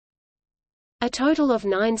A total of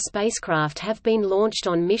 9 spacecraft have been launched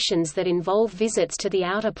on missions that involve visits to the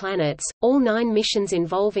outer planets. All 9 missions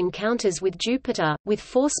involve encounters with Jupiter, with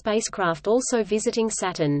 4 spacecraft also visiting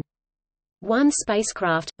Saturn. 1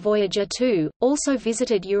 spacecraft, Voyager 2, also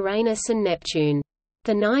visited Uranus and Neptune.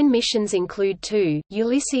 The 9 missions include 2,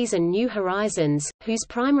 Ulysses and New Horizons, whose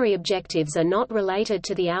primary objectives are not related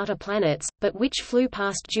to the outer planets, but which flew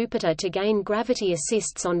past Jupiter to gain gravity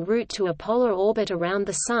assists en route to a polar orbit around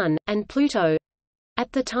the Sun, and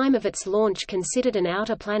Pluto—at the time of its launch considered an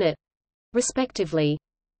outer planet—respectively.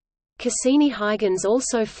 Cassini-Huygens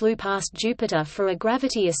also flew past Jupiter for a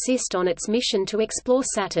gravity assist on its mission to explore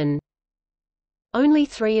Saturn. Only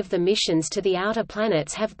 3 of the missions to the outer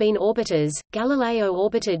planets have been orbiters. Galileo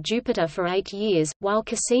orbited Jupiter for 8 years, while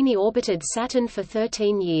Cassini orbited Saturn for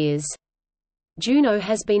 13 years. Juno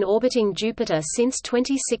has been orbiting Jupiter since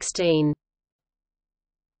 2016.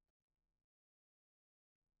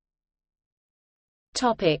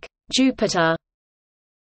 Topic: Jupiter.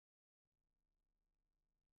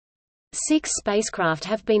 6 spacecraft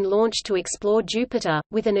have been launched to explore Jupiter,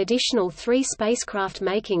 with an additional 3 spacecraft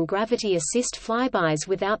making gravity assist flybys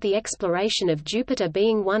without the exploration of Jupiter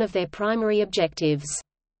being one of their primary objectives.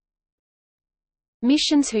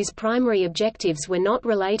 Missions whose primary objectives were not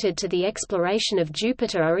related to the exploration of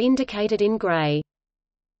Jupiter are indicated in gray.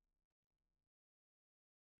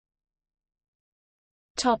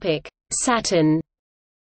 Saturn.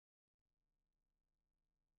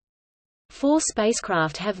 4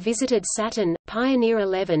 spacecraft have visited Saturn. Pioneer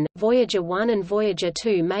 11, Voyager 1 and Voyager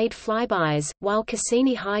 2 made flybys, while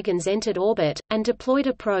Cassini-Huygens entered orbit, and deployed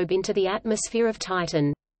a probe into the atmosphere of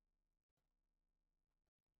Titan.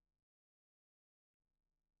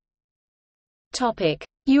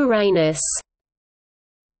 Uranus.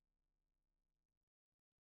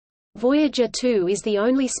 Voyager 2 is the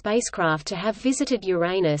only spacecraft to have visited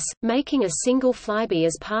Uranus, making a single flyby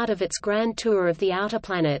as part of its grand tour of the outer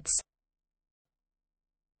planets.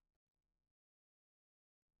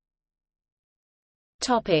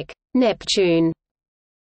 Neptune.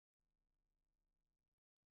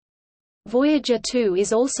 Voyager 2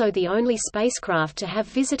 is also the only spacecraft to have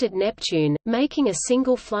visited Neptune, making a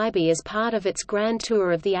single flyby as part of its grand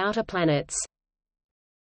tour of the outer planets.